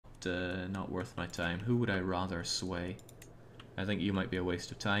not worth my time. Who would I rather sway? I think you might be a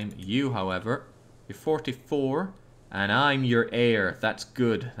waste of time. You, however, you're 44, and I'm your heir. That's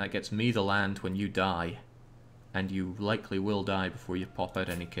good. That gets me the land when you die. And you likely will die before you pop out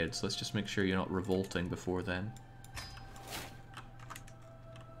any kids. Let's just make sure you're not revolting before then.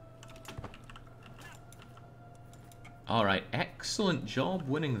 Alright, excellent job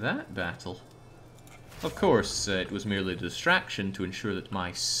winning that battle. Of course, it was merely a distraction to ensure that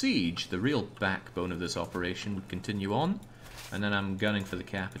my siege, the real backbone of this operation, would continue on. And then I'm gunning for the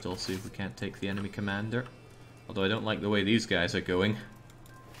capital, see if we can't take the enemy commander. Although I don't like the way these guys are going.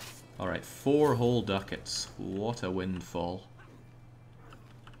 Alright, 4 whole ducats. What a windfall.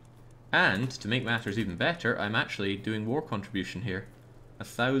 And, to make matters even better, I'm actually doing war contribution here.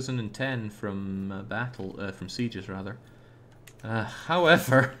 1,010 from from sieges, rather.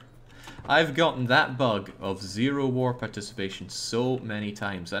 However, I've gotten that bug of 0 war participation so many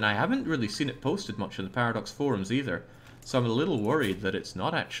times, and I haven't really seen it posted much in the Paradox forums either. So I'm a little worried that it's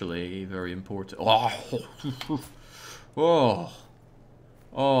not actually very important.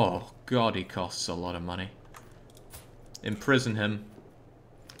 Oh, God, he costs a lot of money. Imprison him.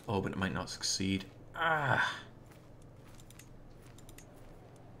 Oh, but it might not succeed. I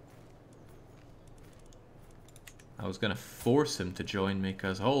was going to force him to join me,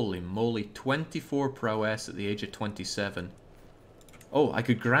 because holy moly, 24 prowess at the age of 27. Oh, I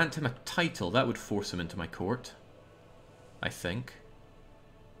could grant him a title. That would force him into my court, I think.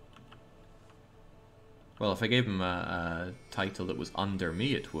 Well, if I gave him a title that was under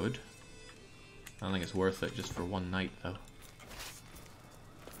me, it would. I don't think it's worth it just for one night, though.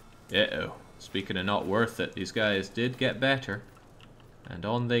 Uh-oh. Speaking of not worth it, these guys did get better. And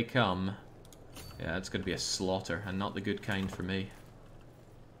on they come. Yeah, it's going to be a slaughter, and not the good kind for me.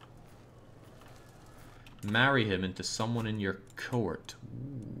 Marry him into someone in your court.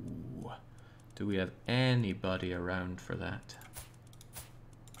 Ooh. Do we have anybody around for that?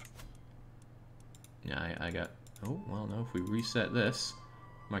 Yeah, I got... Oh, well, no, if we reset this.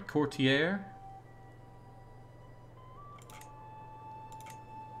 My courtier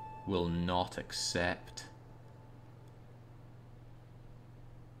will not accept.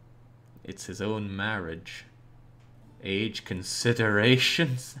 It's his own marriage. Age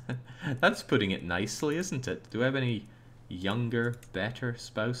considerations. That's putting it nicely, isn't it? Do I have any younger, better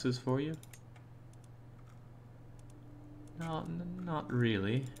spouses for you? No, not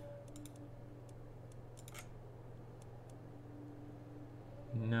really.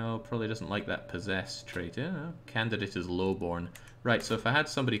 No, probably doesn't like that possessed trait. Yeah, candidate is lowborn. Right, so if I had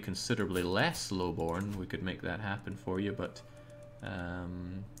somebody considerably less lowborn, we could make that happen for you, but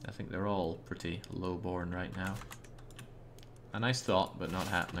I think they're all pretty lowborn right now. A nice thought, but not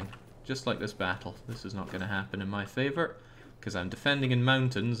happening. Just like this battle. This is not going to happen in my favor, because I'm defending in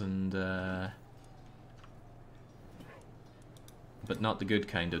mountains, and but not the good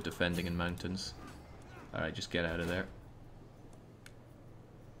kind of defending in mountains. Alright, just get out of there.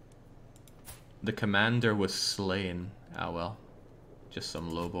 The commander was slain. Ah well. Just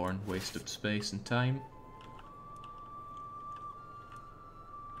some lowborn, waste of space and time.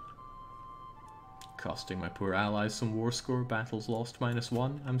 Costing my poor allies some war score. Battles lost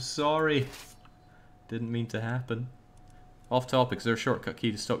 -1. I'm sorry. Didn't mean to happen. Off topic, is there a shortcut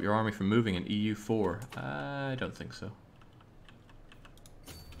key to stop your army from moving in EU4? I don't think so.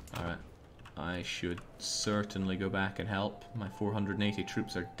 Alright. I should certainly go back and help. My 480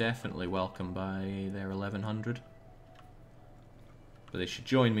 troops are definitely welcome by their 1100. But they should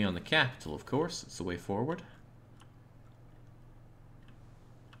join me on the capital, of course. It's the way forward.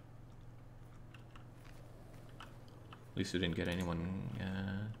 At least we didn't get anyone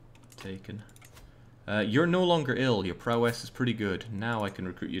taken. You're no longer ill. Your prowess is pretty good. Now I can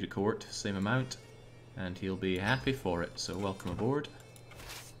recruit you to court. Same amount. And he'll be happy for it. So welcome aboard.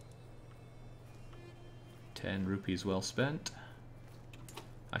 10 rupees well spent.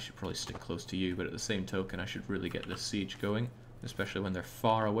 I should probably stick close to you, but at the same token I should really get this siege going, especially when they're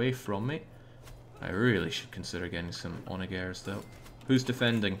far away from me. I really should consider getting some onagers though. Who's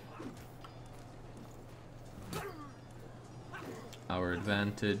defending? Our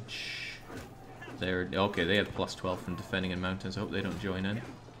advantage. They're okay, they have +12 from defending in mountains. I hope they don't join in.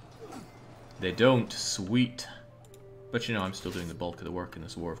 They don't. Sweet. But you know, I'm still doing the bulk of the work in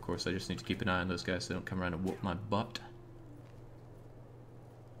this war, of course. I just need to keep an eye on those guys so they don't come around and whoop my butt.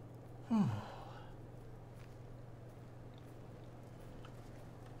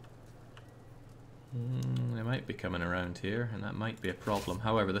 They might be coming around here, and that might be a problem.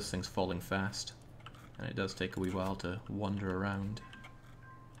 However, this thing's falling fast, and it does take a wee while to wander around.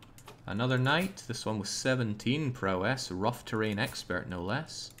 Another knight, this one with 17 prowess, rough terrain expert no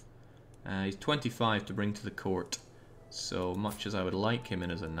less. He's 25 to bring to the court. So much as I would like him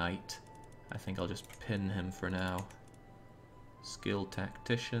in as a knight, I think I'll just pin him for now. Skilled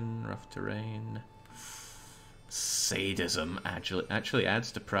tactician, rough terrain. Sadism actually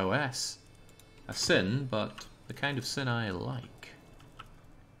adds to prowess. A sin, but the kind of sin I like.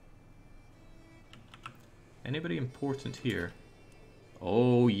 Anybody important here?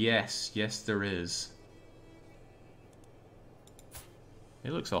 Oh yes, yes there is.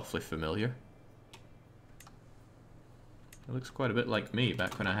 It looks awfully familiar. It looks quite a bit like me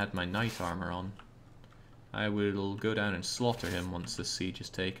back when I had my knight armor on. I will go down and slaughter him once this siege is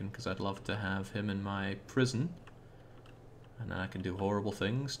taken, because I'd love to have him in my prison. And then I can do horrible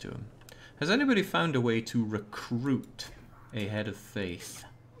things to him. Has anybody found a way to recruit a head of faith?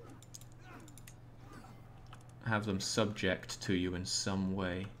 Have them subject to you in some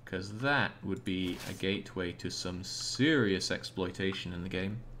way, because that would be a gateway to some serious exploitation in the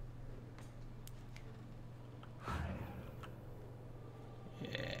game. Yeah,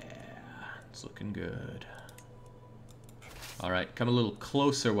 it's looking good. Alright, come a little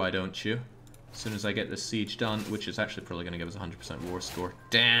closer, why don't you? As soon as I get this siege done, which is actually probably going to give us a 100% war score.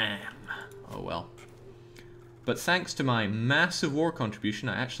 Damn! Oh well. But thanks to my massive war contribution,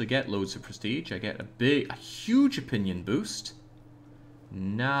 I actually get loads of prestige. I get a huge opinion boost.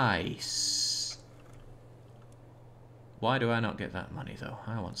 Nice. Why do I not get that money, though?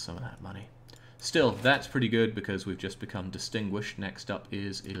 I want some of that money. Still, that's pretty good because we've just become distinguished. Next up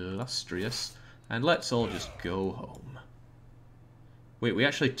is illustrious. And let's all just go home. Wait, we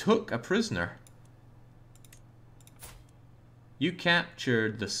actually took a prisoner. You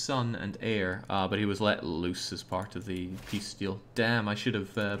captured the son and heir, but he was let loose as part of the peace deal. Damn, I should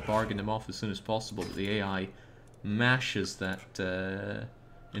have bargained him off as soon as possible, but the AI mashes that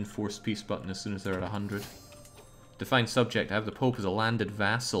enforced peace button as soon as they're at 100. Define subject, I have the Pope as a landed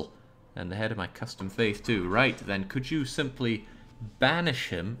vassal, and the head of my custom faith too. Right, then could you simply banish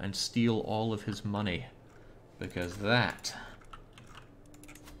him and steal all of his money? Because that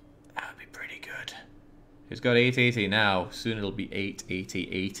would be pretty good. He's got 880 now. Soon it'll be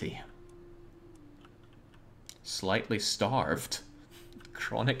 88080. Slightly starved.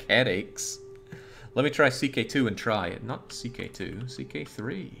 Chronic headaches. Let me try CK2 and try it. Not CK2,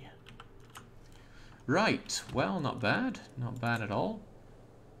 CK3. Right. Well, not bad. Not bad at all.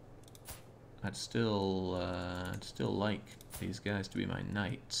 I'd still like these guys to be my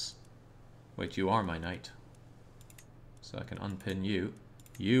knights. Wait, you are my knight. So I can unpin you.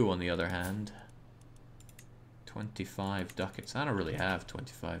 You, on the other hand... 25 ducats. I don't really have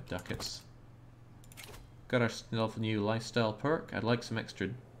 25 ducats. Got ourselves a new lifestyle perk. I'd like some extra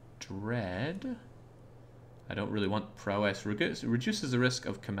dread. I don't really want prowess. Reduces the risk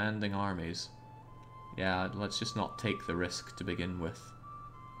of commanding armies. Yeah, let's just not take the risk to begin with.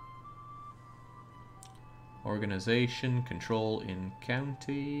 Organization, control in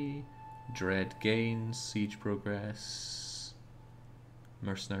county, dread gains, siege progress,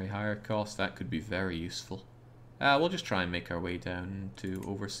 mercenary hire cost. That could be very useful. We'll just try and make our way down to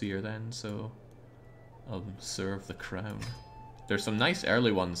Overseer then, so serve the crown. There's some nice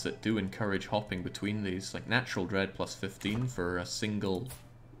early ones that do encourage hopping between these, like Natural Dread plus 15 for a single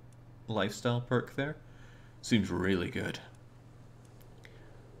lifestyle perk there. Seems really good.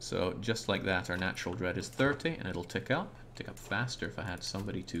 So just like that, our Natural Dread is 30, and it'll tick up faster if I had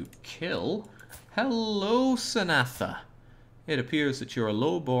somebody to kill. Hello, Sanatha! It appears that you're a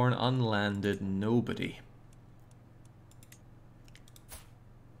low-born, unlanded nobody.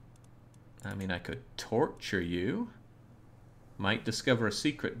 I mean, I could torture you. Might discover a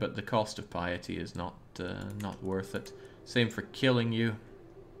secret, but the cost of piety is not worth it. Same for killing you.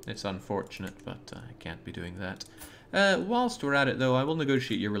 It's unfortunate, but I can't be doing that. Whilst we're at it, though, I will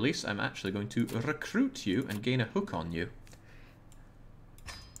negotiate your release. I'm actually going to recruit you and gain a hook on you.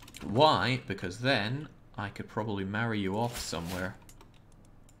 Why? Because then I could probably marry you off somewhere.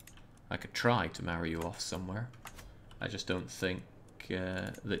 I could try to marry you off somewhere. I just don't think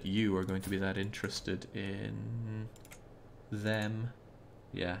that you are going to be that interested in them.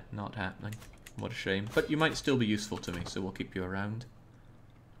 Yeah, not happening. What a shame. But you might still be useful to me, so we'll keep you around.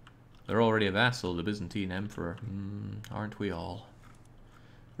 They're already a vassal of the Byzantine Emperor. Aren't we all?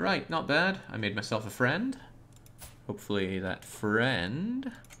 Right, not bad. I made myself a friend. Hopefully that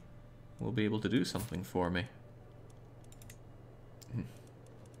friend will be able to do something for me.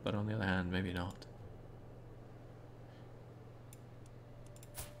 But on the other hand, maybe not.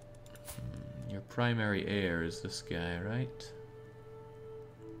 Your primary heir is this guy, right?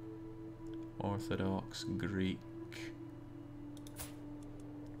 Orthodox Greek.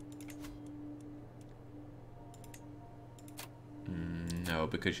 No. no,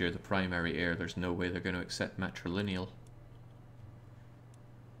 because you're the primary heir, there's no way they're going to accept matrilineal.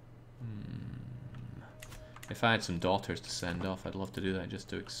 If I had some daughters to send off, I'd love to do that just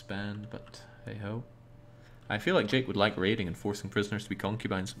to expand, but hey-ho. I feel like Jake would like raiding and forcing prisoners to be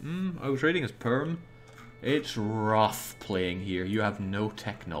concubines. I was raiding as perm. It's rough playing here. You have no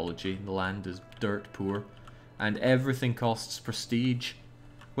technology. The land is dirt poor. And everything costs prestige.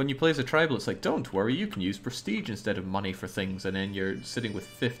 When you play as a tribal, it's like, don't worry, you can use prestige instead of money for things. And then you're sitting with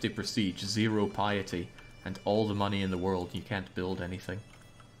 50 prestige, 0 piety, and all the money in the world. You can't build anything.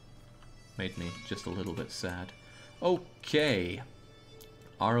 Made me just a little bit sad. Okay.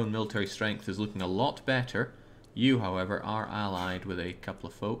 Our own military strength is looking a lot better. You, however, are allied with a couple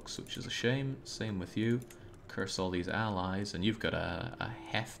of folks, which is a shame. Same with you. Curse all these allies, and you've got a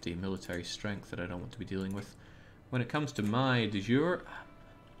hefty military strength that I don't want to be dealing with. When it comes to my de jure,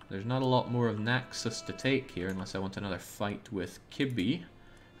 there's not a lot more of Naxos to take here, unless I want another fight with Kibby.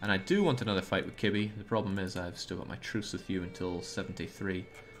 And I do want another fight with Kibby. The problem is I've still got my truce with you until 73.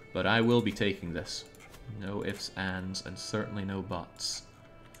 But I will be taking this. No ifs, ands, and certainly no buts.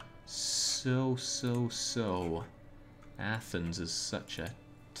 So. Athens is such a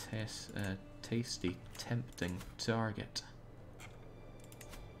tasty, tempting target.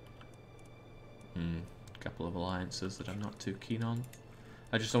 Couple of alliances that I'm not too keen on.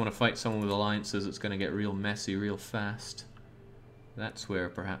 I just don't want to fight someone with alliances that's going to get real messy real fast. That's where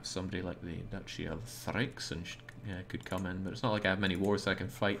perhaps somebody like the Duchy of Thraxen could come in, but it's not like I have many wars that I can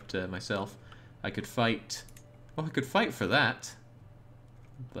fight myself. I could fight... Oh, I could fight for that.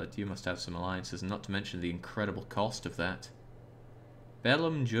 But you must have some alliances, and not to mention the incredible cost of that.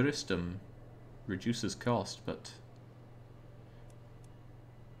 Bellum Juristum reduces cost, but...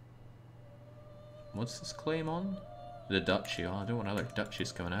 What's this claim on? The Duchy. Oh, I don't want other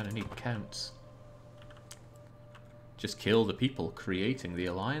duchies coming out. I need counts. Just kill the people creating the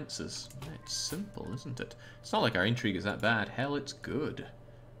alliances. It's simple, isn't it? It's not like our intrigue is that bad. Hell, it's good.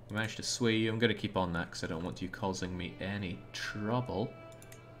 We managed to sway you. I'm going to keep on that because I don't want you causing me any trouble.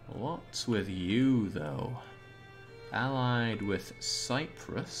 What's with you, though? Allied with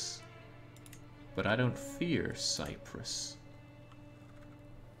Cyprus. But I don't fear Cyprus.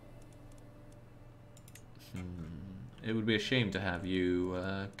 It would be a shame to have you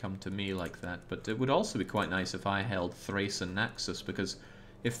come to me like that, but it would also be quite nice if I held Thrace and Naxos, because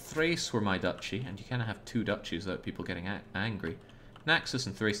if Thrace were my duchy, and you kind of have two duchies without people getting angry, Naxos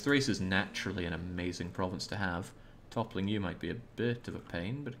and Thrace. Thrace is naturally an amazing province to have. Toppling you might be a bit of a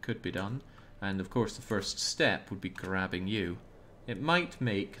pain, but it could be done. And of course the first step would be grabbing you. It might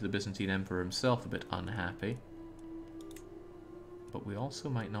make the Byzantine Emperor himself a bit unhappy, but we also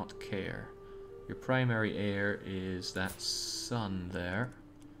might not care. Your primary heir is that son there,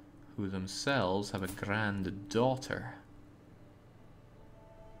 who themselves have a granddaughter.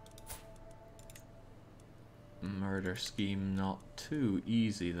 Murder scheme not too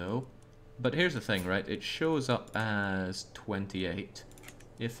easy though. But here's the thing, right? It shows up as 28.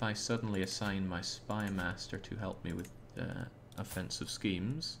 If I suddenly assign my spy master to help me with offensive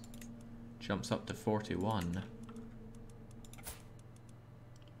schemes, jumps up to 41.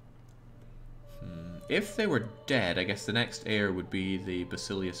 If they were dead, I guess the next heir would be the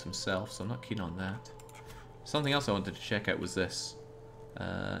Basilius himself, so I'm not keen on that. Something else I wanted to check out was this.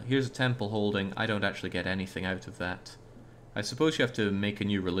 Here's a temple holding. I don't actually get anything out of that. I suppose you have to make a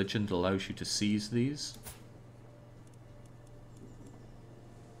new religion that allows you to seize these.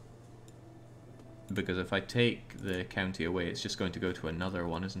 Because if I take the county away, it's just going to go to another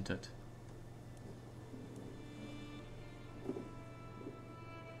one, isn't it?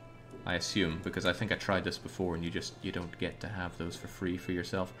 I assume, because I think I tried this before and you don't get to have those for free for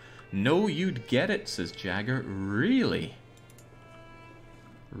yourself. No, you'd get it, says Jagger. Really?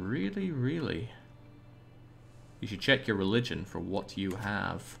 Really, really? You should check your religion for what you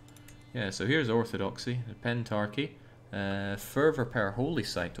have. Yeah, so here's Orthodoxy, Pentarchy, Fervor per Holy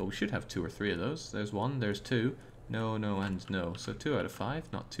Site. Oh, we should have 2 or 3 of those. There's 1, there's 2. No, no, and no. So 2 out of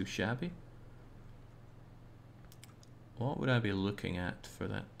 5, not too shabby. What would I be looking at for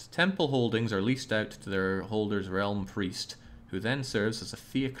that? Temple holdings are leased out to their holder's realm priest, who then serves as a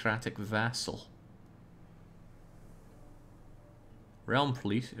theocratic vassal. Realm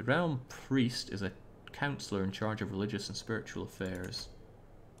priest is a counselor in charge of religious and spiritual affairs.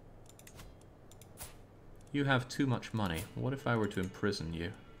 You have too much money. What if I were to imprison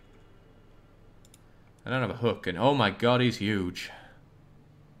you? I don't have a hook, and oh my god, he's huge.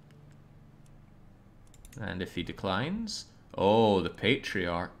 And if he declines, oh, the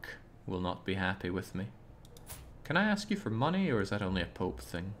patriarch will not be happy with me. Can I ask you for money, or is that only a pope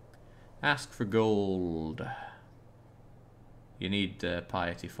thing? Ask for gold. You need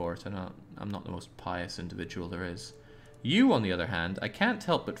piety for it. I'm not the most pious individual there is. You, on the other hand, I can't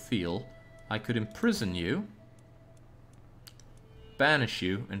help but feel I could imprison you, banish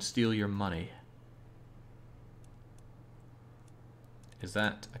you, and steal your money. Is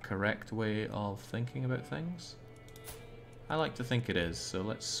that a correct way of thinking about things? I like to think it is, so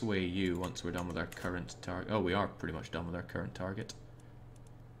let's sway you once we're done with our current target. Oh, we are pretty much done with our current target.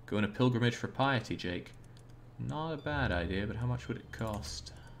 Go on a pilgrimage for piety, Jake. Not a bad idea, but how much would it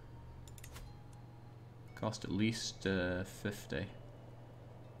cost? Cost at least 50.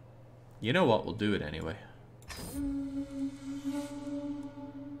 You know what, we'll do it anyway.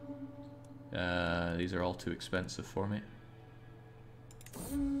 These are all too expensive for me.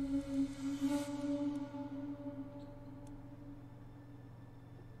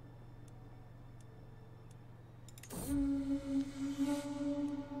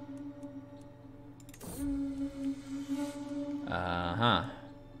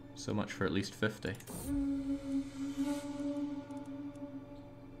 So much for at least 50.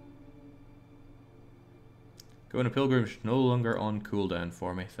 Going to pilgrimage no longer on cooldown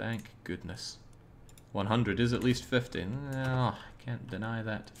for me, thank goodness. 100 is at least 50. No, can't deny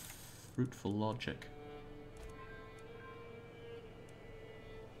that fruitful logic.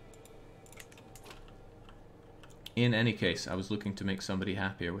 In any case, I was looking to make somebody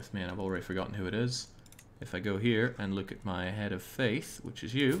happier with me, and I've already forgotten who it is. If I go here and look at my head of faith, which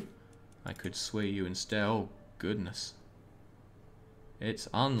is you, I could sway you instead. Oh, goodness. It's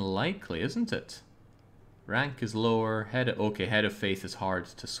unlikely, isn't it? Rank is lower. Okay, head of faith is hard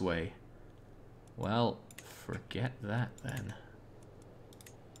to sway. Well, forget that then.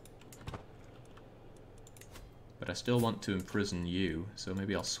 But I still want to imprison you, so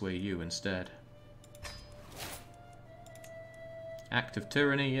maybe I'll sway you instead. Act of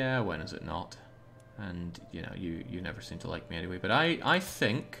tyranny, yeah, when is it not? And, you know, you never seem to like me anyway. But I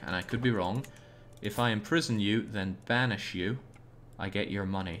think, and I could be wrong, if I imprison you, then banish you, I get your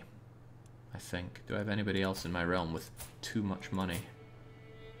money. I think. Do I have anybody else in my realm with too much money?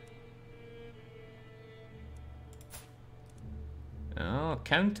 Oh,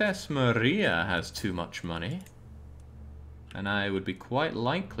 Countess Maria has too much money. And I would be quite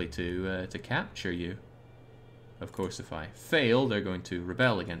likely to capture you. Of course, if I fail, they're going to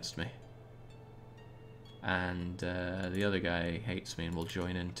rebel against me. And the other guy hates me and will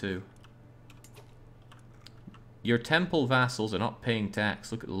join in too. Your temple vassals are not paying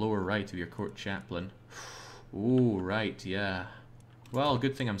tax. Look at the lower right of your court chaplain. Ooh, right, yeah. Well,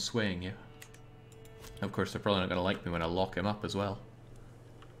 good thing I'm swaying you. Of course, they're probably not going to like me when I lock him up as well.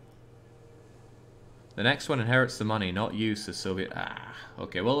 The next one inherits the money, not you, says Soviet. Ah,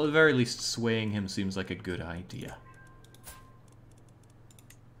 okay, well, at the very least, swaying him seems like a good idea.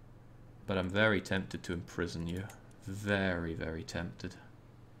 But I'm very tempted to imprison you. Very, very tempted.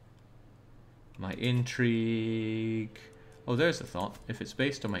 My intrigue... Oh, there's a thought. If it's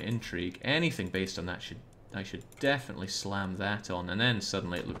based on my intrigue, anything based on that I should definitely slam that on. And then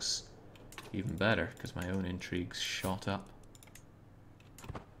suddenly it looks even better, because my own intrigue's shot up.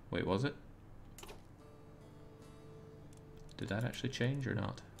 Wait, was it? Did that actually change or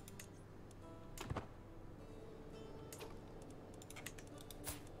not?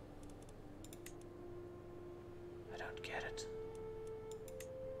 I don't get it.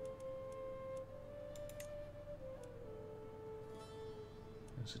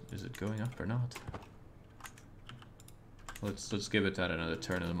 Is it going up or not? Let's give it that another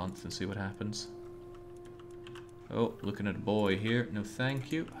turn of the month and see what happens. Oh, looking at a boy here. No,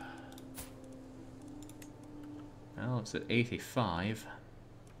 thank you. Well, it's at 85.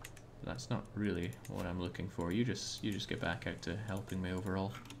 That's not really what I'm looking for. You just get back out to helping me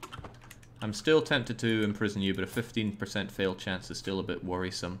overall. I'm still tempted to imprison you, but a 15% fail chance is still a bit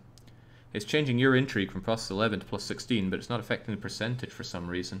worrisome. It's changing your intrigue from plus 11 to plus 16, but it's not affecting the percentage for some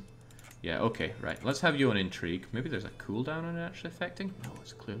reason. Yeah, okay, right. Let's have you on intrigue. Maybe there's a cooldown on it actually affecting? No,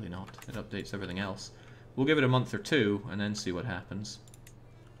 it's clearly not. It updates everything else. We'll give it a month or two, and then see what happens.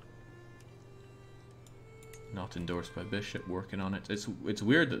 Not endorsed by Bishop, working on it. It's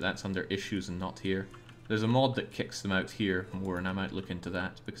weird that that's under issues and not here. There's a mod that kicks them out here more, and I might look into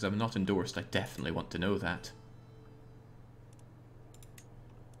that. Because I'm not endorsed, I definitely want to know that.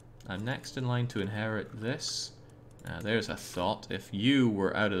 I'm next in line to inherit this. Now there's a thought. If you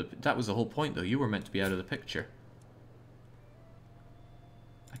were out of the... That was the whole point though, you were meant to be out of the picture.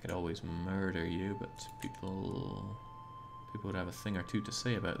 I could always murder you, but people would have a thing or two to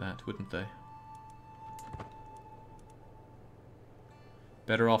say about that, wouldn't they?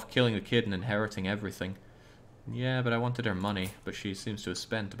 Better off killing the kid and inheriting everything. Yeah, but I wanted her money, but she seems to have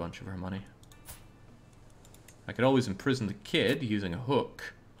spent a bunch of her money. I could always imprison the kid using a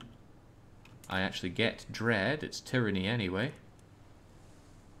hook. I actually get dread. It's tyranny anyway.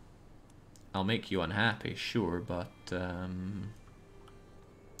 I'll make you unhappy, sure, but I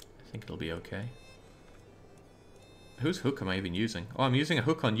think it'll be okay. Whose hook am I even using? Oh, I'm using a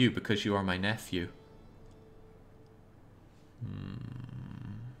hook on you because you are my nephew.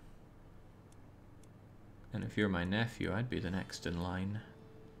 And if you're my nephew, I'd be the next in line.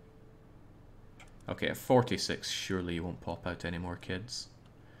 Okay, at 46, surely you won't pop out any more kids.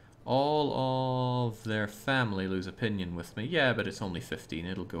 All of their family lose opinion with me. Yeah, but it's only 15.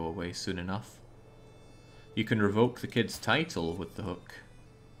 It'll go away soon enough. You can revoke the kid's title with the hook.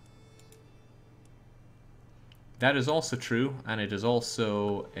 That is also true, and it is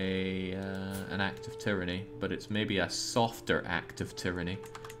also an act of tyranny, but it's maybe a softer act of tyranny.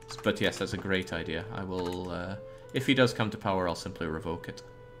 But yes, that's a great idea. I will, if he does come to power, I'll simply revoke it.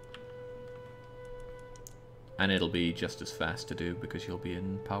 And it'll be just as fast to do because you'll be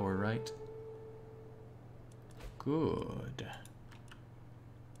in power, right? Good.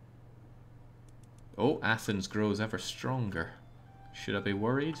 Oh, Athens grows ever stronger. Should I be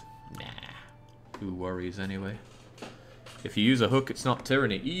worried? Nah. Who worries anyway? If you use a hook, it's not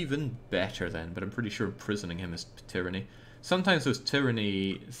tyranny. Even better then, but I'm pretty sure imprisoning him is tyranny. Sometimes those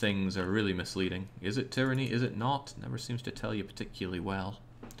tyranny things are really misleading. Is it tyranny? Is it not? Never seems to tell you particularly well.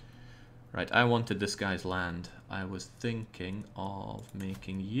 Right, I wanted this guy's land. I was thinking of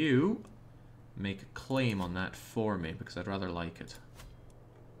making you make a claim on that for me because I'd rather like it.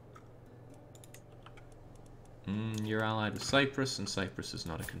 You're allied with Cyprus, and Cyprus is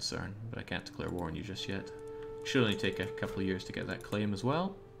not a concern, but I can't declare war on you just yet. Should only take a couple of years to get that claim as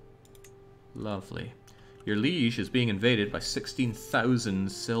well. Lovely. Your liege is being invaded by 16,000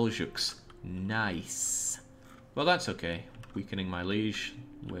 Seljuks. Nice. Well, that's okay. Weakening my liege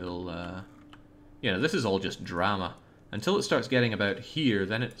will, you know, this is all just drama. Until it starts getting about here,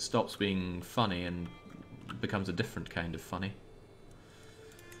 then it stops being funny and becomes a different kind of funny.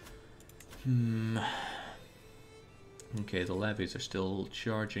 Okay, the levies are still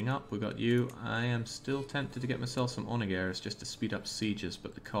charging up. We got you. I am still tempted to get myself some onagers just to speed up sieges,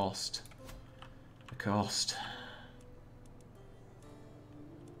 but the cost. The cost.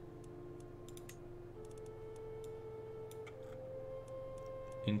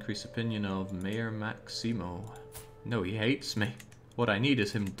 Increase opinion of Mayor Maximo. No, he hates me. What I need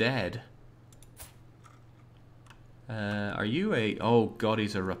is him dead. Are you a... Oh god,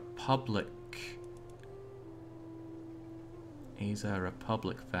 he's a republic. He's a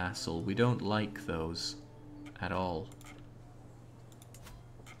republic vassal. We don't like those at all.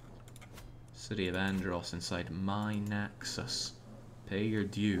 City of Andros inside my Naxos. Pay your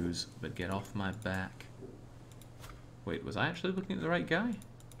dues, but get off my back. Wait, was I actually looking at the right guy?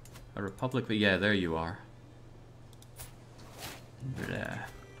 A republic... Yeah, there you are. Blah.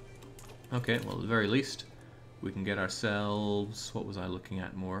 Okay, well, at the very least, we can get ourselves... What was I looking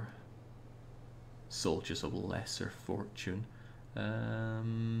at more? Soldiers of lesser fortune.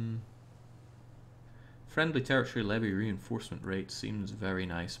 Friendly territory levy reinforcement rate seems very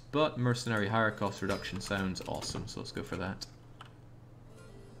nice, but mercenary higher cost reduction sounds awesome, so let's go for that.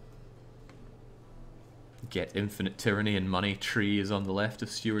 Get infinite tyranny and money. Tree is on the left of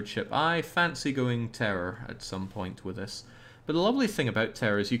stewardship. I fancy going terror at some point with this. But the lovely thing about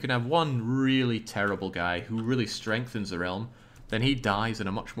terror is you can have one really terrible guy who really strengthens the realm, then he dies and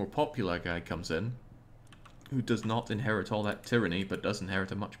a much more popular guy comes in, who does not inherit all that tyranny, but does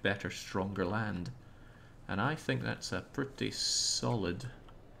inherit a much better, stronger land. And I think that's a pretty solid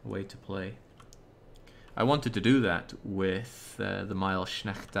way to play. I wanted to do that with the Mile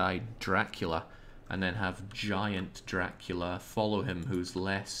Schnachtai Dracula, and then have giant Dracula follow him, who's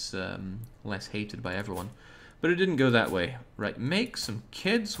less hated by everyone. But it didn't go that way. Right, make some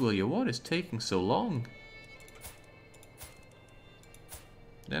kids, will you? What is taking so long?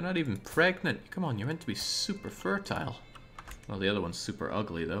 They're not even pregnant. Come on, you're meant to be super fertile. Well, the other one's super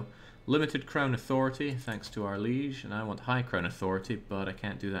ugly, though. Limited crown authority, thanks to our liege. And I want high crown authority, but I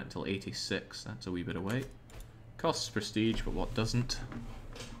can't do that until 86. That's a wee bit away. Costs prestige, but what doesn't?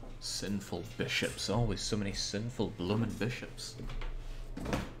 Sinful bishops. Always so many sinful bloomin' bishops.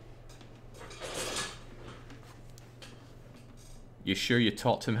 You sure you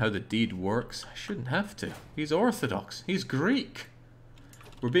taught him how the deed works? I shouldn't have to. He's Orthodox. He's Greek.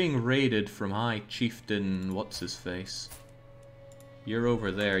 We're being raided from High Chieftain what's-his-face. You're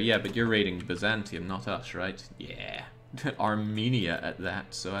over there. Yeah, but you're raiding Byzantium, not us, right? Yeah. Armenia at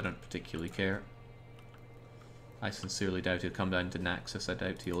that, so I don't particularly care. I sincerely doubt he'll come down to Naxos. I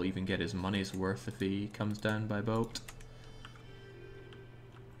doubt he'll even get his money's worth if he comes down by boat.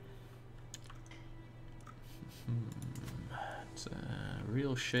 It's a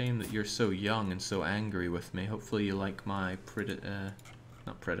real shame that you're so young and so angry with me. Hopefully you like my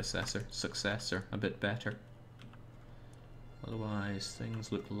successor a bit better. Otherwise,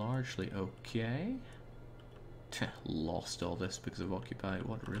 things look largely okay. Lost all this because of occupied.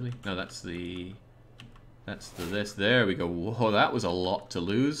 What, really? No, that's the this. There we go. Whoa, that was a lot to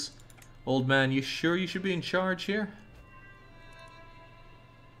lose. Old man, you sure you should be in charge here?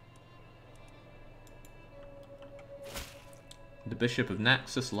 The Bishop of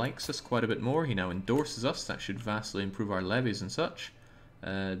Naxos likes us quite a bit more. He now endorses us. That should vastly improve our levies and such.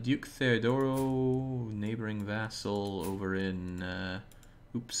 Duke Theodoro, neighboring vassal over in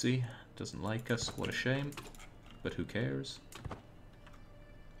Oopsie, doesn't like us. What a shame. But who cares?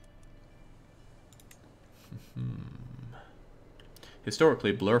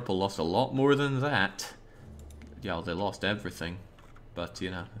 Historically, Blurple lost a lot more than that. Yeah, they lost everything. But, you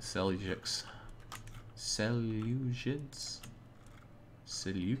know, Seleucids?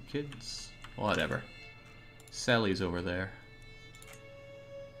 Whatever. Selly's over there.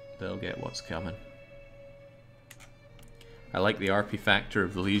 They'll get what's coming. I like the RP factor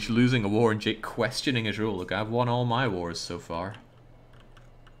of Liege losing a war and Jake questioning his rule. Look, I've won all my wars so far.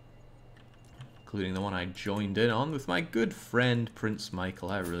 Including the one I joined in on with my good friend Prince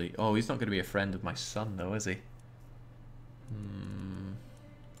Michael. Oh, he's not going to be a friend of my son though, is he?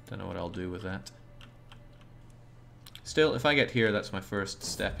 Don't know what I'll do with that. Still, if I get here, that's my first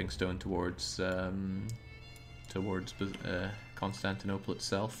stepping stone towards Constantinople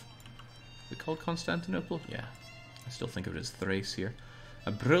itself. Is it called Constantinople? Yeah. I still think of it as Thrace here.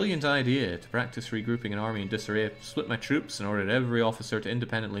 A brilliant idea. To practice regrouping an army in disarray, I split my troops and ordered every officer to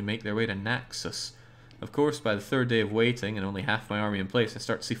independently make their way to Naxos. Of course, by the third day of waiting and only half my army in place, I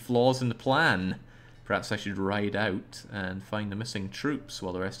start to see flaws in the plan. Perhaps I should ride out and find the missing troops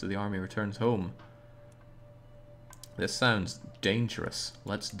while the rest of the army returns home. This sounds dangerous.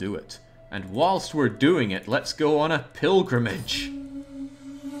 Let's do it. And whilst we're doing it, let's go on a pilgrimage.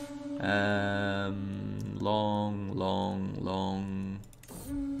 Long.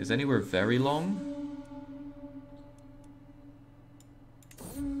 Is anywhere very long?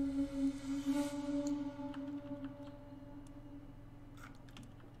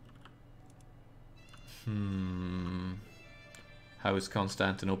 How is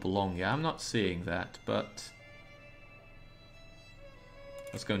Constantinople long? Yeah, I'm not seeing that, but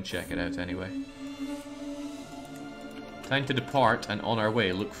let's go and check it out anyway. Time to depart and on our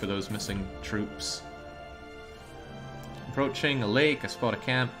way look for those missing troops. Approaching a lake, I spot a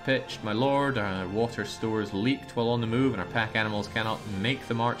camp pitched, my lord. Our water stores leaked while on the move, and our pack animals cannot make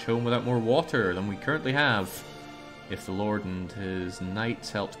the march home without more water than we currently have. If the lord and his knights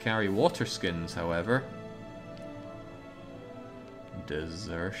helped carry water skins, however.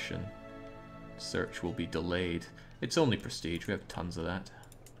 Desertion. Search will be delayed. It's only prestige, we have tons of that.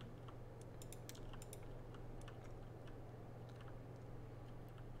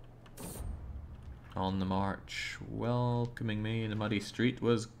 On the march, welcoming me in a muddy street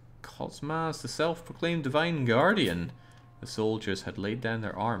was Cosmas, the self-proclaimed divine guardian. The soldiers had laid down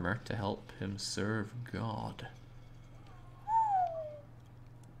their armor to help him serve God.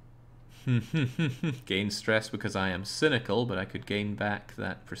 Gain stress because I am cynical, but I could gain back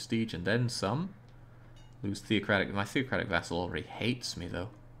that prestige and then some. Lose theocratic. My theocratic vassal already hates me, though.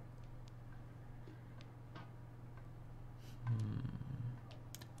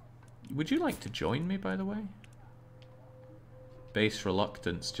 Would you like to join me, by the way? Base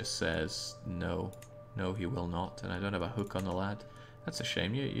reluctance just says no. No, he will not, and I don't have a hook on the lad. That's a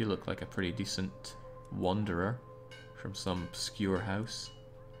shame. You look like a pretty decent wanderer from some obscure house.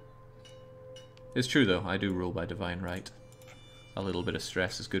 It's true, though. I do rule by divine right. A little bit of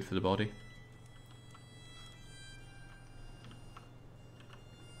stress is good for the body.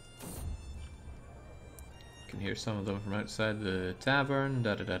 Can hear some of them from outside the tavern.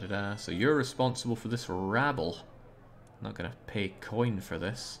 Da-da-da-da-da. So you're responsible for this rabble. I'm not going to pay coin for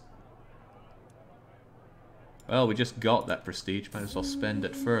this. Well, we just got that prestige. Might as well spend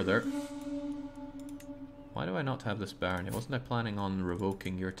it further. Why do I not have this barony? Wasn't I planning on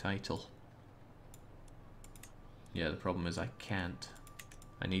revoking your title? Yeah, the problem is I can't.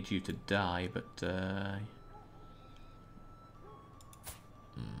 I need you to die, but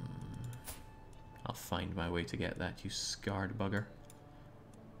I'll find my way to get that, you scarred bugger.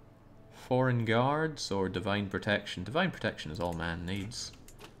 Foreign guards or divine protection? Divine protection is all man needs.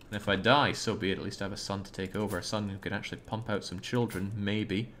 And if I die, so be it. At least I have a son to take over. A son who can actually pump out some children,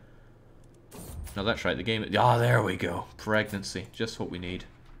 maybe. No, that's right, the game... Ah, there we go. Pregnancy. Just what we need.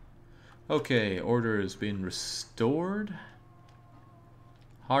 Okay, order has been restored.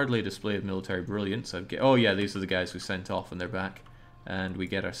 Hardly a display of military brilliance. Oh yeah, these are the guys we sent off when they're back. And we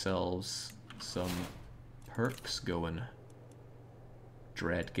get ourselves some perks going.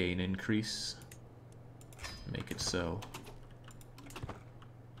 Dread gain increase. Make it so.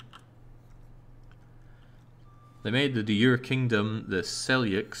 They made the Dure Kingdom, the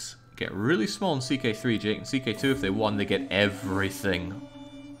Seljuks, get really small in CK3, Jake. In CK2, if they won, they get everything.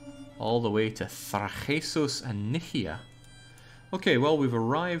 All the way to Naxos and Nichia. Okay, well, we've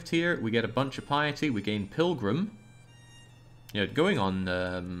arrived here. We get a bunch of piety. We gain Pilgrim. Yeah, going on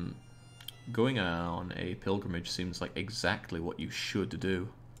a pilgrimage seems like exactly what you should do.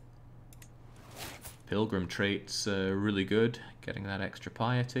 Pilgrim traits really good. Getting that extra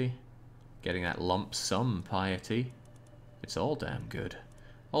piety. Getting that lump sum piety. It's all damn good.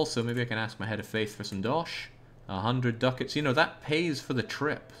 Also, maybe I can ask my head of faith for some dosh. 100 ducats. You know, that pays for the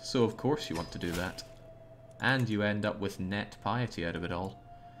trip. So of course you want to do that. And you end up with net piety out of it all.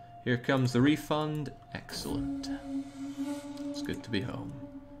 Here comes the refund. Excellent. It's good to be home.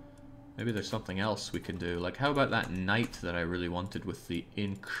 Maybe there's something else we can do. Like, how about that knight that I really wanted with the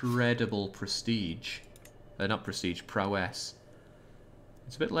incredible prestige? Not prestige, prowess.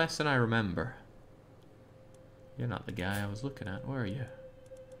 It's a bit less than I remember. You're not the guy I was looking at, where are you?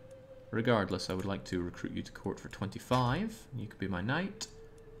 Regardless, I would like to recruit you to court for 25. You could be my knight.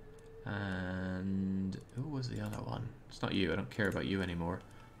 And who was the other one? It's not you, I don't care about you anymore.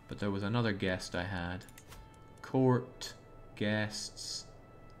 But there was another guest I had. Court, guests,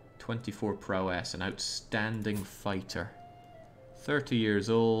 24 prowess, an outstanding fighter. 30 years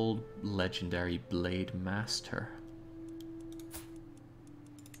old, legendary blade master.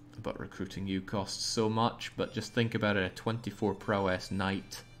 But recruiting you costs so much, but just think about it, a 24 prowess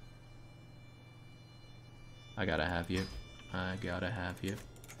knight. I gotta have you. I gotta have you.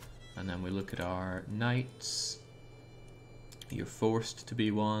 And then we look at our knights. You're forced to be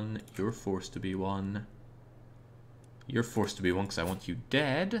one. You're forced to be one. You're forced to be one because I want you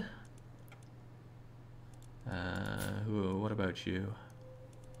dead. What about you?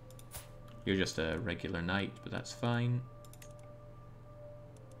 You're just a regular knight, but that's fine.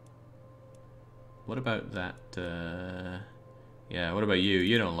 What about that? Yeah, what about you?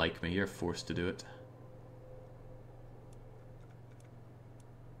 You don't like me. You're forced to do it.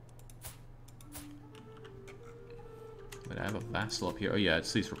 Wait, I have a vassal up here. Oh yeah,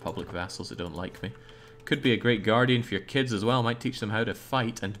 it's these Republic vassals that don't like me. Could be a great guardian for your kids as well. Might teach them how to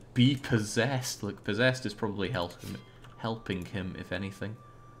fight and be possessed. Look, possessed is probably helping him, if anything.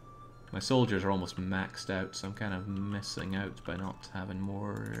 My soldiers are almost maxed out, so I'm kind of missing out by not having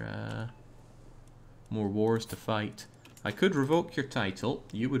more wars to fight. I could revoke your title.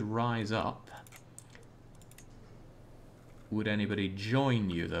 You would rise up. Would anybody join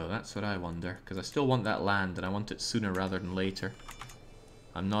you, though? That's what I wonder. Because I still want that land, and I want it sooner rather than later.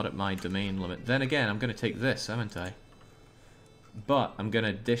 I'm not at my domain limit. Then again, I'm going to take this, haven't I? But I'm going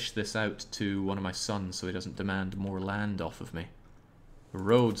to dish this out to one of my sons so he doesn't demand more land off of me.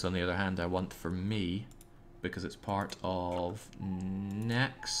 Roads, on the other hand, I want for me because it's part of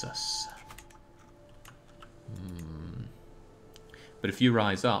Naxos. But if you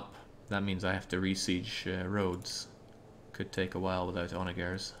rise up, that means I have to re-siege Rhodes. Could take a while without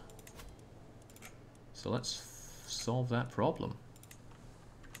onagers. So let's solve that problem.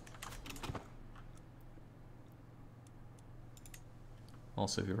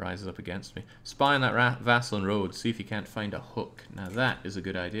 Also, if he rises up against me. Spy on that vassal in Rhodes, see if he can't find a hook. Now that is a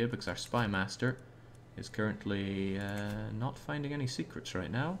good idea because our spy master is currently not finding any secrets right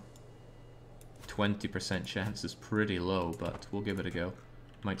now. 20% chance is pretty low, but we'll give it a go.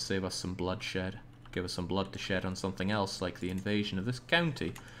 Might save us some bloodshed. Give us some blood to shed on something else, like the invasion of this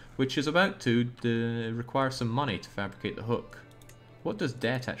county, which is about to require some money to fabricate the hook. What does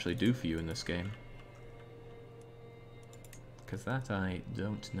debt actually do for you in this game? Because that I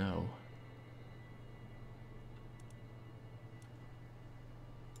don't know.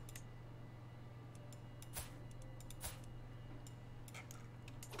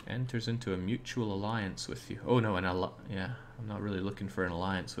 Enters into a mutual alliance with you. Oh no, yeah, I'm not really looking for an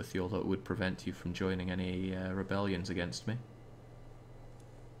alliance with you, although it would prevent you from joining any rebellions against me.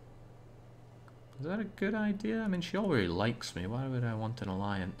 Is that a good idea? I mean, she already likes me. Why would I want an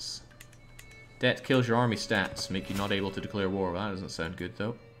alliance? Debt kills your army stats, make you not able to declare war. Well, that doesn't sound good,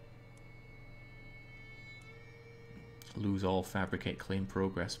 though. Lose all fabricate claim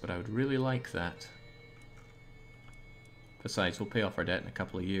progress, but I would really like that. Besides, we'll pay off our debt in a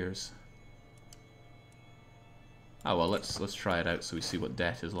couple of years. Oh well, let's try it out so we see what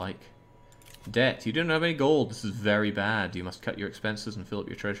debt is like. Debt. You don't have any gold. This is very bad. You must cut your expenses and fill up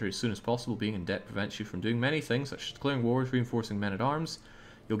your treasury as soon as possible. Being in debt prevents you from doing many things, such as declaring wars, reinforcing men-at-arms.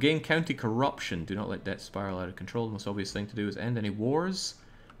 You'll gain county corruption. Do not let debt spiral out of control. The most obvious thing to do is end any wars.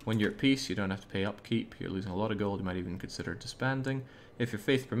 When you're at peace, you don't have to pay upkeep. You're losing a lot of gold. You might even consider disbanding. If your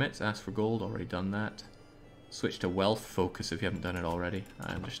faith permits, ask for gold. Already done that. Switch to wealth focus if you haven't done it already.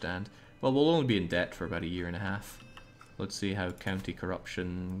 I understand. Well, we'll only be in debt for about a year and a half. Let's see how county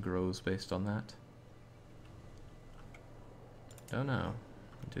corruption grows based on that. Don't know.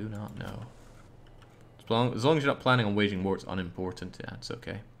 Do not know. As long as you're not planning on waging war, it's unimportant. Yeah, it's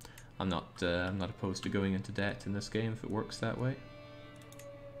okay. I'm not opposed to going into debt in this game if it works that way.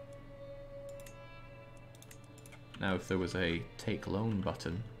 Now, if there was a take loan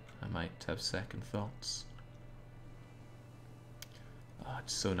button, I might have second thoughts. Oh,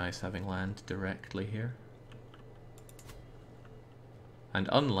 it's so nice having land directly here. And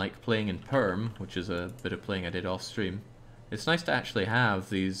unlike playing in Perm, which is a bit of playing I did off stream, it's nice to actually have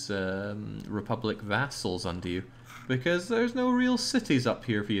these Republic vassals under you, because there's no real cities up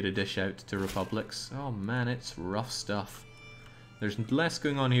here for you to dish out to Republics. Oh man, it's rough stuff. There's less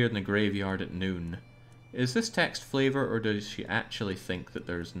going on here than a graveyard at noon. Is this text flavor, or does she actually think that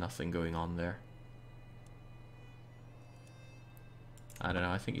there's nothing going on there? I don't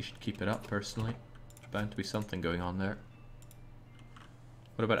know, I think you should keep it up personally. There's bound to be something going on there.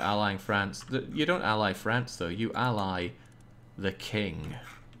 What about allying France? You don't ally France though, you ally the king.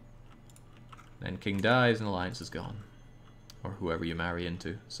 Then king dies and alliance is gone. Or whoever you marry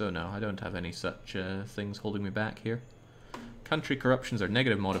into. So no, I don't have any such things holding me back here. Country corruptions are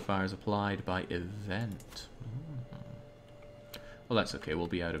negative modifiers applied by event. Well, that's okay. We'll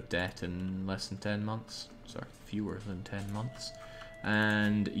be out of debt in less than 10 months. Sorry, fewer than 10 months.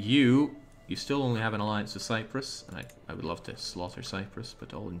 And you still only have an alliance with Cyprus. And I would love to slaughter Cyprus,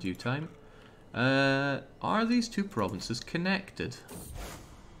 but all in due time. Are these two provinces connected?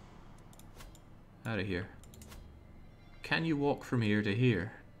 Out of here. Can you walk from here to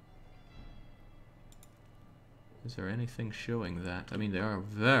here? Is there anything showing that? I mean, they are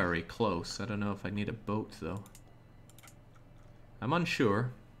very close. I don't know if I need a boat, though. I'm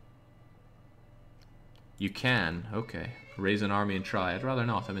unsure. You can. Okay. Raise an army and try. I'd rather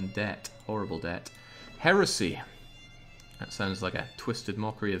not. I'm in debt. Horrible debt. Heresy. That sounds like a twisted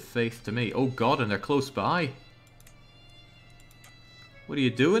mockery of faith to me. Oh god, and they're close by. What are you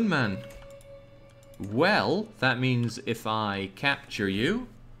doing, man? Well, that means if I capture you,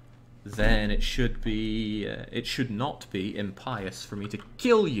 then it should not be impious for me to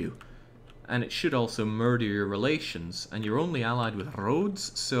kill you. And it should also murder your relations. And you're only allied with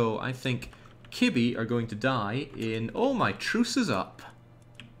Rhodes, so I think Kibby are going to die in... Oh, my truce is up.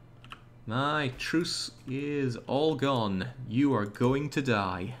 My truce is all gone. You are going to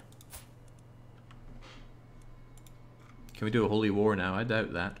die. Can we do a holy war now? I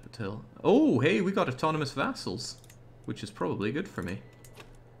doubt that, but till... Oh, hey, we got autonomous vassals, which is probably good for me.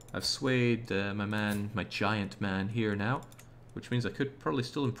 I've swayed my giant man here now, which means I could probably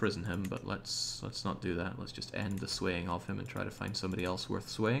still imprison him, but let's not do that. Let's just end the swaying of him and try to find somebody else worth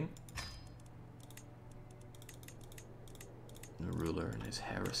swaying. The ruler and his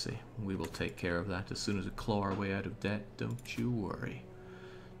heresy. We will take care of that as soon as we claw our way out of debt, don't you worry.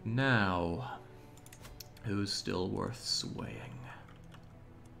 Now, who's still worth swaying?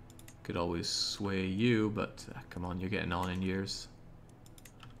 Could always sway you, but come on, you're getting on in years.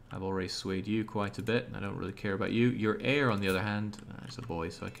 I've already swayed you quite a bit, and I don't really care about you. Your heir, on the other hand, is a boy,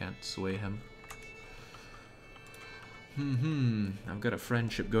 so I can't sway him. I've got a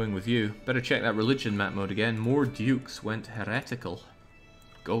friendship going with you. Better check that religion map mode again. More dukes went heretical.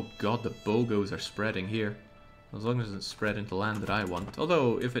 Oh god, the Bogos are spreading here. As long as it's spread into land that I want.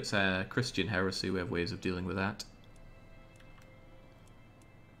 Although, if it's a Christian heresy, we have ways of dealing with that.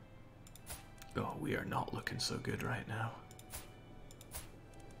 Oh, we are not looking so good right now.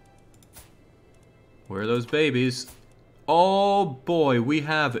 Where are those babies? Oh boy, we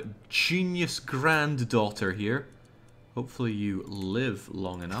have genius granddaughter here. Hopefully you live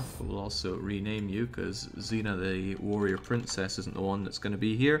long enough, but we'll also rename you because Xena the warrior princess isn't the one that's going to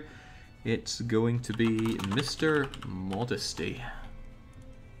be here. It's going to be Mr. Modesty.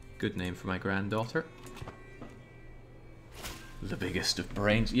 Good name for my granddaughter. The biggest of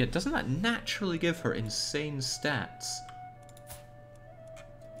brains. Yeah, doesn't that naturally give her insane stats?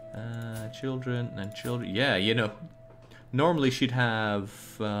 Children and children. Yeah, you know, normally she'd have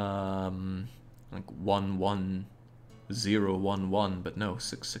like 11011, but no,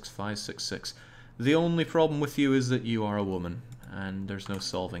 66566. The only problem with you is that you are a woman, and there's no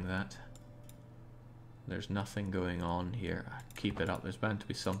solving that. There's nothing going on here. Keep it up. There's bound to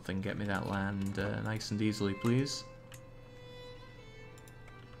be something. Get me that land nice and easily, please.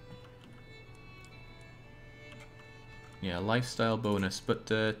 Yeah, lifestyle bonus, but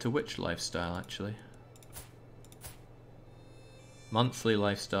to which lifestyle, actually? Monthly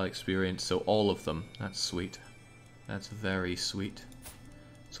lifestyle experience, so all of them. That's sweet. That's very sweet.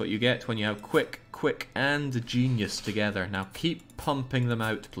 That's what you get when you have quick, and genius together. Now keep pumping them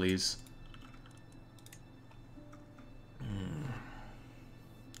out, please.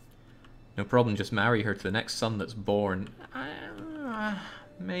 No problem, just marry her to the next son that's born.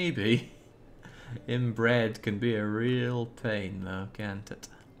 Maybe. Inbred can be a real pain, though, can't it?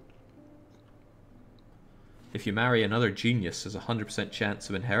 If you marry another genius, there's a 100% chance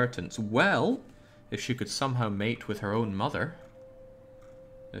of inheritance. Well, if she could somehow mate with her own mother.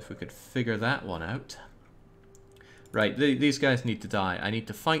 If we could figure that one out. Right, these guys need to die. I need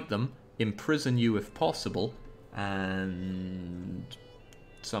to fight them, imprison you if possible, and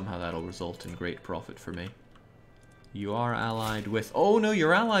somehow that'll result in great profit for me. You are allied with... Oh no,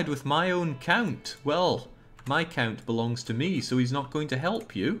 you're allied with my own count. Well, my count belongs to me, so he's not going to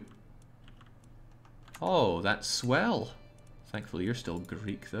help you. Oh, that's swell. Thankfully you're still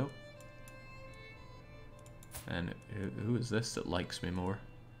Greek, though. And who is this that likes me more?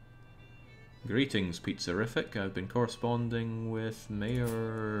 Greetings, Pizzarific. I've been corresponding with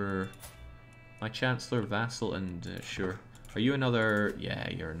Mayor... my Chancellor, Vassal, and sure. Are you another... Yeah,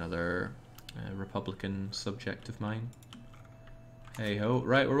 you're another... Republican subject of mine. Hey ho.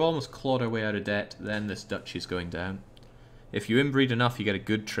 Right, we're almost clawed our way out of debt, then this duchy's going down. If you inbreed enough, you get a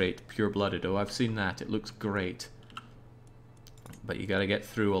good trait, pure-blooded. Oh, I've seen that. It looks great. But you gotta get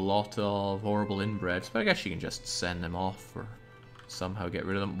through a lot of horrible inbreds. But I guess you can just send them off or somehow get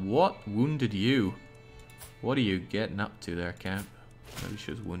rid of them. What wounded you? What are you getting up to there, Count? Maybe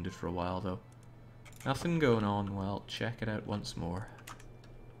she was wounded for a while, though. Nothing going on. Well, check it out once more.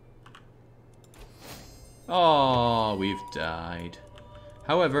 Oh, we've died.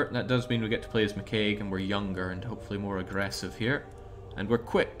 However, that does mean we get to play as McKeag, and we're younger and hopefully more aggressive here. And we're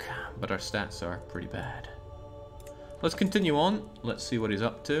quick, but our stats are pretty bad. Let's continue on. Let's see what he's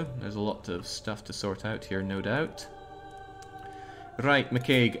up to. There's a lot of stuff to sort out here, no doubt. Right,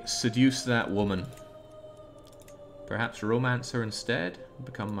 McKeag, seduce that woman. Perhaps romance her instead?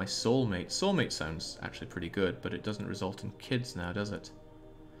 Become my soulmate. Soulmate sounds actually pretty good, but it doesn't result in kids now, does it?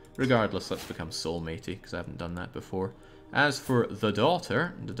 Regardless, let's become soulmatey, because I haven't done that before. As for the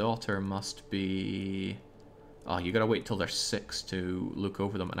daughter must be... Oh, you gotta wait till they're 6 to look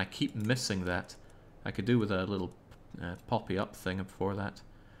over them, and I keep missing that. I could do with a little poppy up thing before that.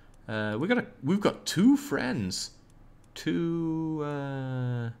 We've got 2 friends.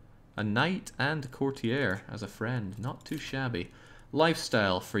 A knight and a courtier as a friend. Not too shabby.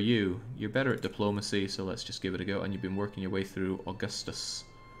 Lifestyle for you. You're better at diplomacy, so let's just give it a go. And you've been working your way through Augustus.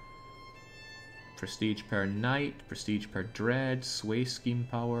 Prestige per knight, prestige per dread, sway scheme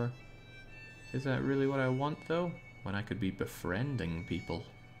power. Is that really what I want, though? When I could be befriending people.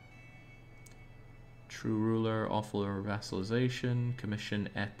 True ruler, awful or vassalization, commission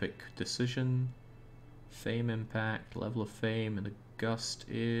epic decision, fame impact, level of fame, and August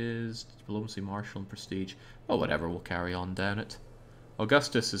is diplomacy, martial, and prestige. Oh, whatever, we'll carry on down it.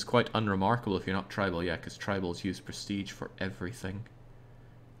 Augustus is quite unremarkable if you're not tribal, yeah, because tribals use prestige for everything.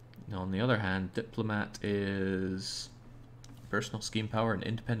 Now, on the other hand, diplomat is personal scheme power and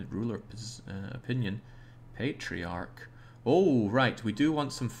independent ruler opinion. Patriarch. Oh, right, we do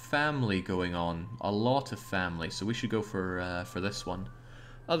want some family going on. A lot of family, so we should go for this one.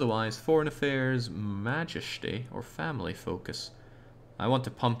 Otherwise, foreign affairs, majesty, or family focus. I want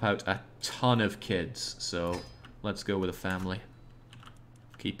to pump out a ton of kids, so let's go with a family.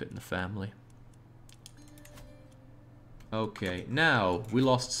 Keep it in the family. Okay, now, we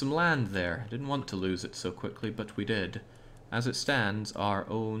lost some land there. Didn't want to lose it so quickly, but we did. As it stands, our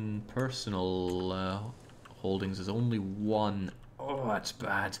own personal holdings is only 1. Oh, that's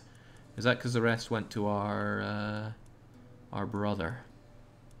bad. Is that because the rest went to our brother?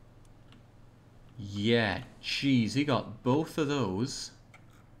 Yeah, jeez, he got both of those.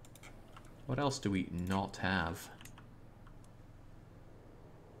 What else do we not have?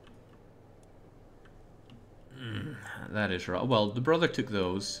 That is right. Well, the brother took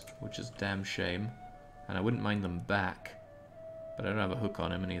those, which is a damn shame. And I wouldn't mind them back. But I don't have a hook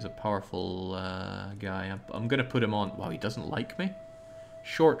on him, and he's a powerful guy. I'm going to put him on... Wow, he doesn't like me?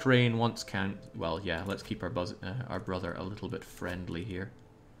 Short reign once count... Well, yeah, let's keep our brother a little bit friendly here.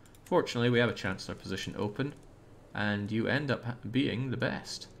 Fortunately, we have a Chancellor position open. And you end up being the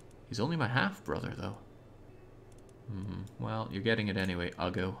best. He's only my half-brother, though. Well, you're getting it anyway,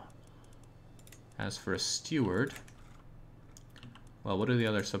 Uggo. As for a steward... Well, what do the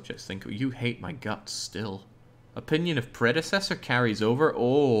other subjects think? You hate my guts still. Opinion of predecessor carries over?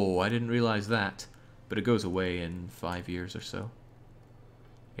 Oh, I didn't realize that. but it goes away in 5 years or so.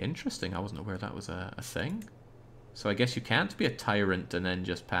 Interesting, I wasn't aware that was a thing. So I guess you can't be a tyrant and then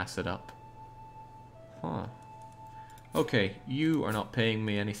just pass it up. Huh. Okay, you are not paying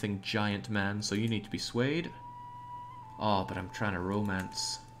me anything, giant man, so you need to be swayed. Oh, but I'm trying to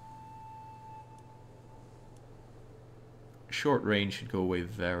romance. Short range should go away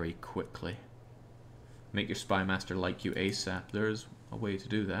very quickly. Make your spy master like you ASAP. There's a way to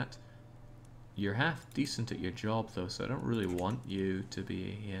do that. You're half decent at your job though, so I don't really want you to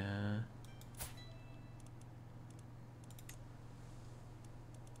be...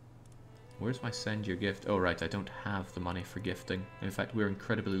 Where's my send your gift? Oh right, I don't have the money for gifting. In fact, we're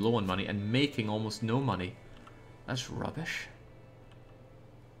incredibly low on money and making almost no money. That's rubbish.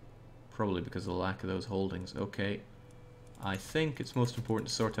 Probably because of the lack of those holdings. Okay. I think it's most important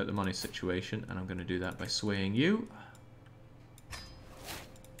to sort out the money situation, and I'm going to do that by swaying you.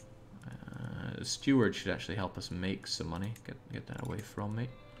 The steward should actually help us make some money. Get that away from me.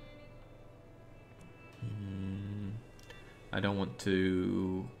 I don't want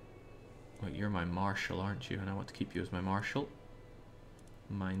to... Wait, you're my marshal, aren't you? And I want to keep you as my marshal.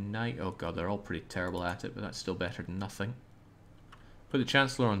 My knight... Oh god, they're all pretty terrible at it, but that's still better than nothing. Put the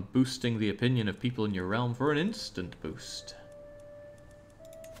Chancellor on boosting the opinion of people in your realm for an instant boost.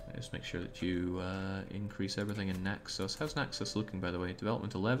 Just make sure that you increase everything in Naxos. How's Naxos looking, by the way?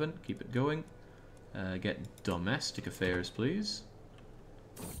 Development 11, keep it going. Get domestic affairs, please.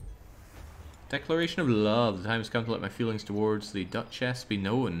 Declaration of love. The time has come to let my feelings towards the Duchess be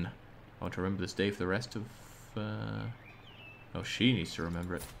known. I want to remember this day for the rest of... Oh, she needs to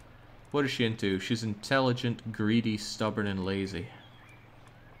remember it. What is she into? She's intelligent, greedy, stubborn, and lazy.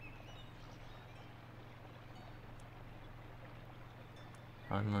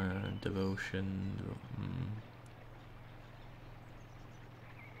 Unlearned devotion.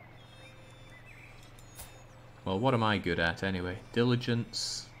 Well, what am I good at anyway?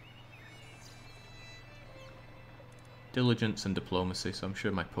 Diligence. Diligence and diplomacy, so I'm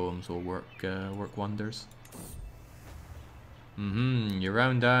sure my poems will work wonders. Your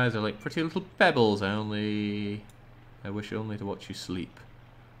round eyes are like pretty little pebbles. I wish only to watch you sleep.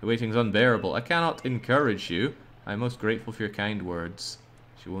 The waiting's unbearable. I cannot encourage you. I am most grateful for your kind words.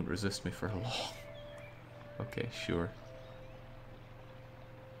 She won't resist me for long. Okay, sure.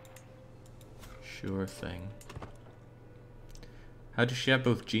 Sure thing. How does she have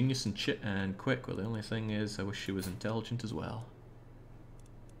both genius and quick? Well, the only thing is, I wish she was intelligent as well.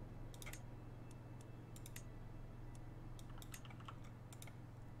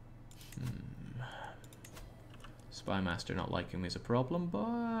 Spymaster not liking me is a problem,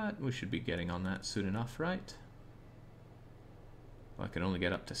 but we should be getting on that soon enough, right? Well, I can only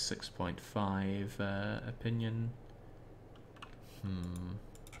get up to 6.5 opinion.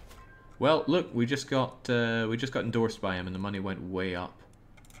 Well, look, we just got endorsed by him, and the money went way up.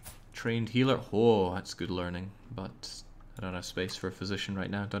 Trained healer. Oh, that's good learning, but I don't have space for a physician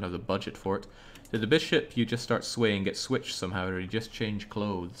right now. Don't have the budget for it. Did the bishop you just start swaying get switched somehow, or did he just change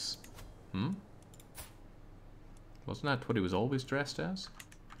clothes? Wasn't that what he was always dressed as?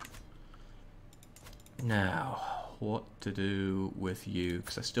 Now, what to do with you?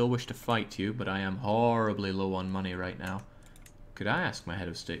 Because I still wish to fight you, but I am horribly low on money right now. Could I ask my head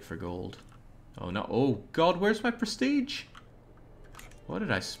of state for gold? Oh no, oh god, where's my prestige? What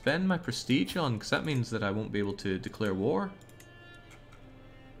did I spend my prestige on? Because that means that I won't be able to declare war.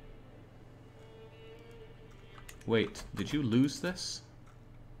 Wait, did you lose this?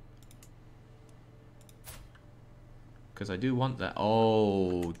 Because I do want that.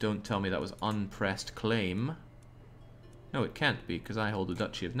 Oh, don't tell me that was unpressed claim. No, it can't be, because I hold the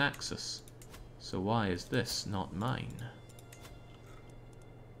Duchy of Naxos. So why is this not mine?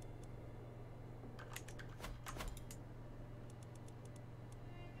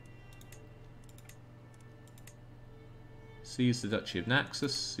 Seize the Duchy of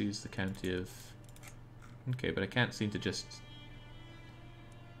Naxos, seize the county of... Okay, but I can't seem to just...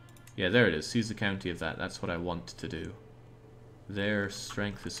 Yeah, there it is, seize the county of that. That's what I want to do. Their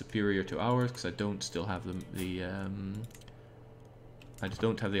strength is superior to ours, because I don't still have I just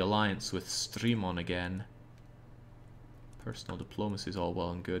don't have the alliance with Streamon again. Personal diplomacy is all well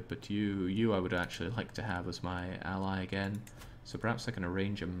and good, but you I would actually like to have as my ally again. So perhaps I can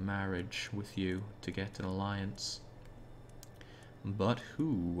arrange a marriage with you to get an alliance. But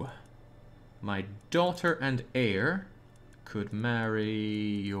who? My daughter and heir could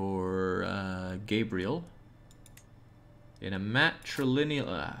marry your Gabriel in a matrilineal...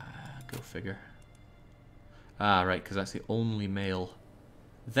 go figure. Ah, right, because that's the only male.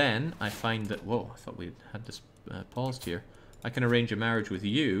 Then I find that... Whoa, I thought we had this paused here. I can arrange a marriage with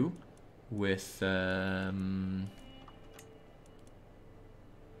you with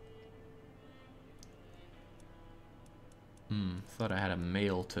thought I had a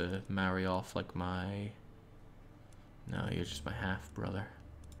male to marry off like my... No, you're just my half-brother.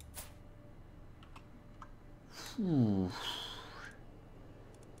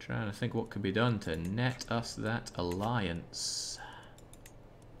 Trying to think what could be done to net us that alliance.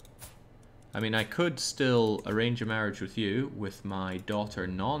 I mean, I could still arrange a marriage with you, with my daughter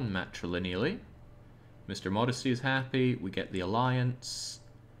non-matrilineally. Mr. Modesty is happy, we get the alliance,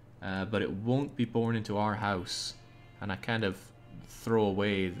 but it won't be born into our house. And I kind of throw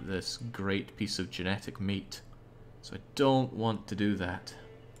away this great piece of genetic meat. So I don't want to do that.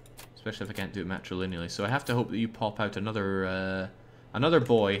 Especially if I can't do it matrilineally. So I have to hope that you pop out another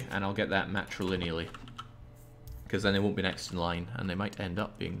boy, and I'll get that matrilineally. Because then they won't be next in line, and they might end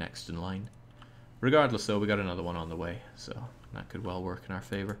up being next in line. Regardless though, we got another one on the way, so that could well work in our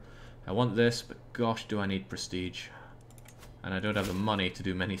favour. I want this, but gosh do I need prestige. And I don't have the money to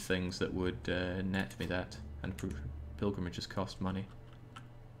do many things that would net me that. And pilgrimages cost money.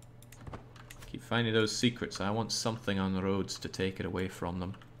 Keep finding those secrets. I want something on the roads to take it away from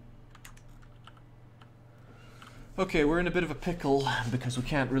them. Okay, we're in a bit of a pickle because we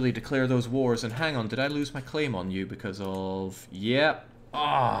can't really declare those wars. And hang on, did I lose my claim on you because of... Yep.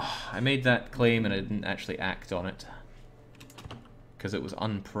 I made that claim and I didn't actually act on it. Because it was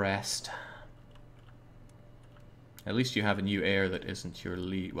unpressed. At least you have a new heir that isn't your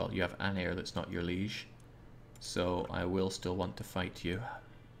liege. Well, you have an heir that's not your liege. So I will still want to fight you.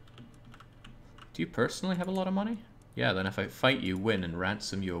 Do you personally have a lot of money? Yeah, then if I fight you, win, and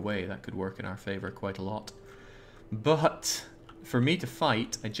ransom you away, that could work in our favour quite a lot. But for me to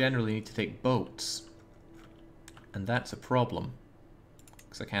fight, I generally need to take boats. And that's a problem.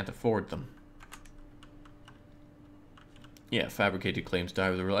 Because I can't afford them. Yeah, fabricated claims die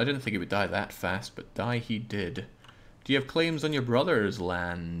with the rule. I didn't think it would die that fast, but die he did. Do you have claims on your brother's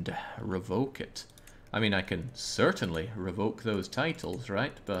land? Revoke it. I mean, I can certainly revoke those titles,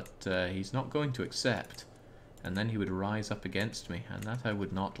 right? But he's not going to accept. And then he would rise up against me, and that I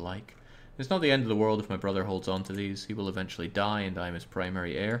would not like. It's not the end of the world if my brother holds on to these. He will eventually die, and I'm his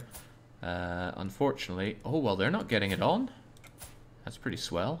primary heir. Unfortunately... Oh, well, they're not getting it on. That's pretty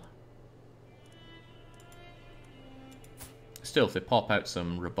swell. Still, if they pop out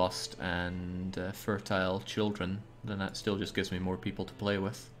some robust and fertile children, then that still just gives me more people to play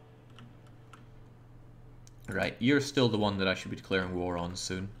with. Right, you're still the one that I should be declaring war on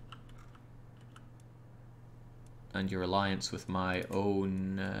soon. And your alliance with my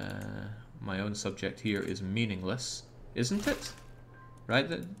own subject here is meaningless, isn't it? Right?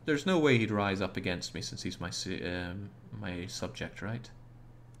 There's no way he'd rise up against me since he's my subject, right?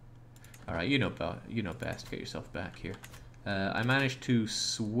 All right, you know best. Get yourself back here. I managed to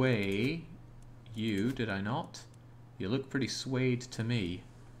sway you, did I not? You look pretty swayed to me.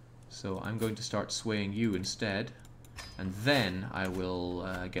 So I'm going to start swaying you instead. And then I will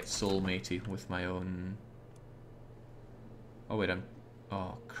get soulmatey with my own... Oh wait,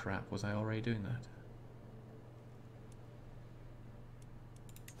 oh crap, was I already doing that?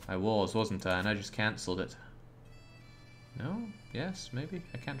 I was, wasn't I? And I just cancelled it. No? Yes? Maybe?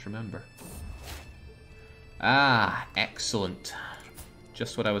 I can't remember. Ah, excellent.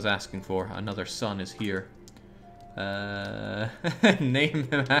 Just what I was asking for. Another son is here. Name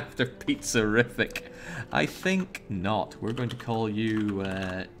him after Pizzarific. I think not. We're going to call you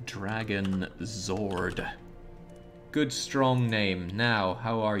Dragon Zord. Good strong name. Now,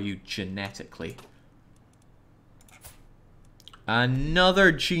 how are you genetically?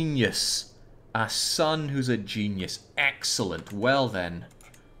 Another genius. A son who's a genius. Excellent. Well then.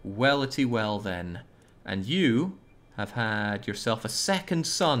 Wellity well then. And you have had yourself a second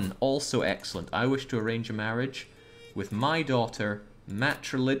son. Also excellent. I wish to arrange a marriage with my daughter,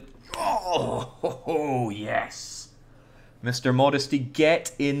 Matrilid. Oh, yes. Mr. Modesty,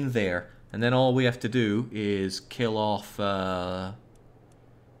 get in there. And then all we have to do is kill off...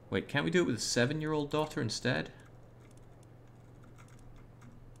 Wait, can't we do it with a 7-year-old daughter instead?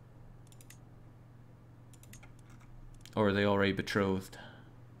 Or are they already betrothed?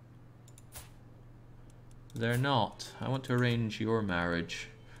 They're not. I want to arrange your marriage.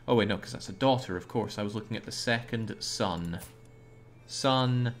 Oh wait, no, because that's a daughter, of course. I was looking at the second son.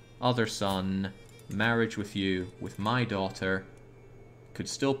 Son, other son, marriage with you, with my daughter. Could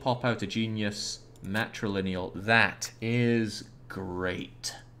still pop out a genius, matrilineal. That is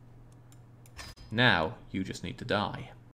great. Now, you just need to die.